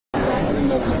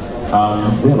We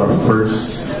have our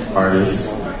first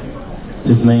artist.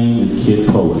 His name is Kid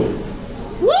Poet. We'll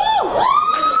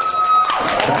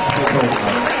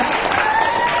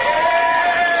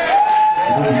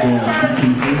be doing 2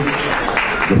 pieces.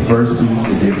 The first piece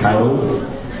is entitled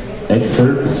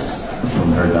Excerpts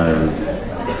from Her Diary.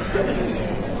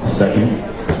 The second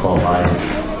is called Live.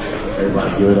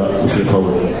 Everybody give it up for Kid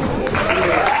Poet.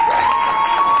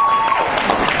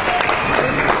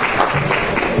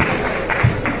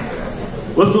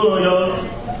 What's going on, y'all?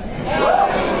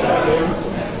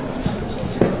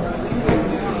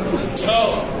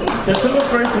 September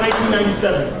 1st,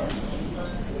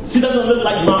 1997. She doesn't look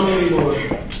like mommy anymore.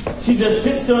 She just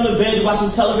sits there on the bed watching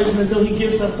television until he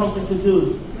gives her something to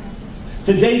do.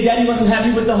 Today, Daddy wasn't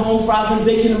happy with the home fries and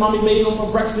bacon that Mommy made him for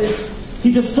breakfast.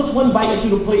 He just took one bite and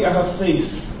threw the plate at her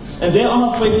face. And there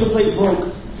on her face, the plate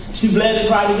broke. She bled and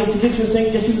cried against the kitchen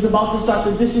sink as she was about to start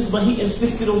the dishes, but he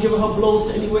insisted on giving her blows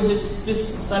to anywhere his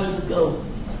fist decided to go.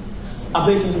 I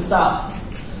begged him to stop.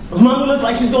 Mama looks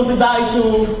like she's going to die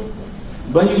soon.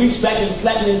 But he reached back and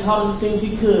slapped me as hard as it seemed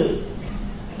he could.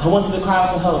 I wanted to cry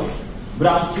out for help, but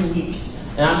I was too weak.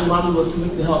 And I knew Mommy was too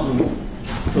weak to help me.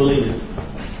 Till later.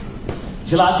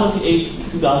 July 28,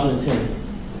 2010.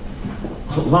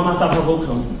 Why am I stopping her vote?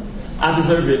 I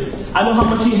deserve it. I know how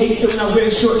much he hates it when I wear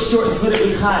short shorts, but it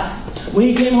was hot. When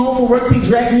he came home from work, he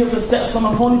dragged me up the steps from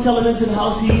my ponytail and into the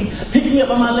house. He picked me up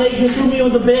by my legs and threw me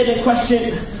on the bed and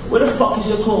questioned, "Where the fuck is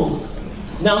your clothes?"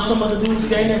 Now some other dude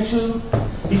staring at you.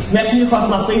 He smacked me across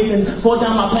my face and pulled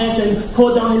down my pants and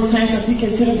pulled down his pants as he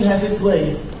continued to have his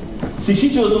way. See, she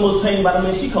feels the most pain by the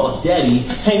man she calls daddy,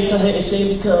 hangs her head in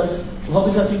shame because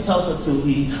he tells her to.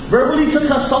 He verbally took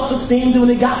her self-esteem when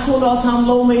it got to an all-time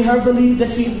low, made her believe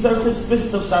that she deserves his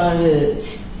fist upside her head.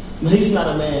 But he's not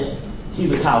a man,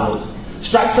 he's a coward.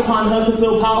 Strikes upon her to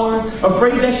feel power,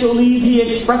 afraid that she'll leave, he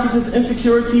expresses his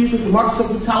insecurities with marks of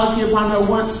brutality upon her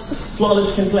once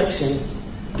flawless complexion.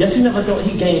 Guess he never thought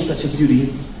he gained such a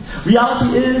beauty.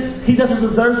 Reality is, he doesn't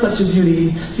deserve such a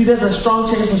beauty. See, there's a strong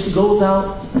chance when she goes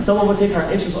out, someone will take her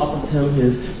interest off of him.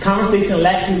 His conversation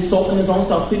lacks in sulking his own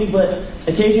self-pity, but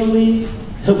occasionally,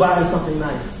 he'll buy her something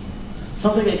nice,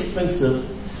 something expensive.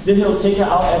 Then he'll take her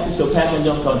out after she'll pack on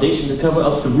your foundation to cover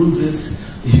up the bruises.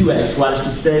 You ask why she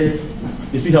said,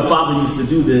 you see, her father used to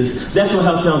do this. That's where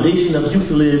her foundation of youth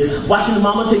lived. Watching the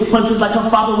mama take punches like her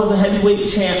father was a heavyweight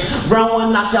champ. Round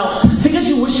 1 knockouts. Tickets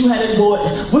you wish you hadn't bought.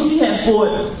 Wish she had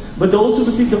fought. But those who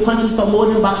receive the punches saw more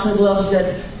than boxing gloves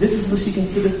that this is what she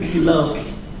considers to be love.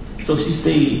 So she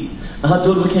stayed. And her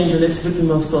daughter became the next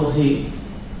victim of self-hate.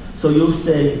 So you'll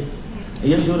stay. And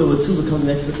your daughter will too become the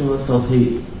next victim of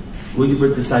self-hate. Will you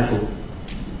break the cycle?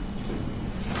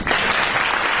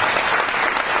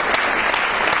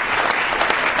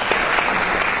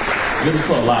 This is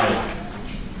called lying.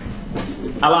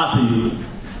 I lie to you.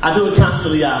 I do it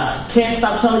constantly. I can't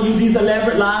stop telling you these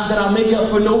elaborate lies that I make up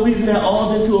for no reason at all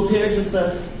than to appear just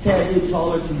a tad bit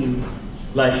taller to you.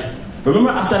 Like,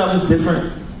 remember I said I was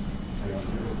different?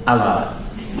 I lied.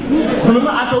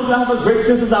 Remember I told you I have a great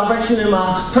sense of direction and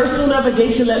my personal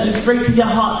navigation led me straight to your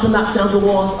heart to knock down the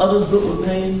walls others built with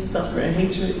pain, suffering, and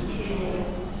hatred?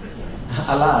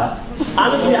 I lied.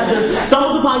 Honestly, I just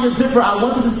stumbled upon your zipper. I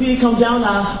wanted to see it come down.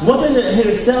 I wanted to hear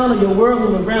the sound of your world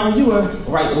moving around. You were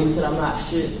right when you said I'm not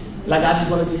shit. Like I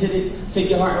just wanted to hit it, take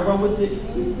your heart and run with it.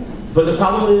 But the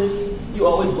problem is, you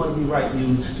always want to be right.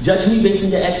 You judge me based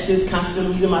on your exes,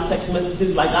 constantly reading my text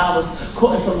messages like I was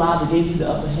caught in some lies that gave you the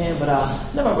upper hand, but I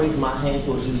never raised my hand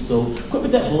towards you. So quit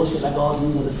with that bullshit like all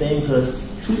dudes are the same, because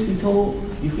truth be told,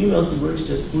 you females do words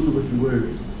just food with your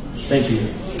words. Thank you.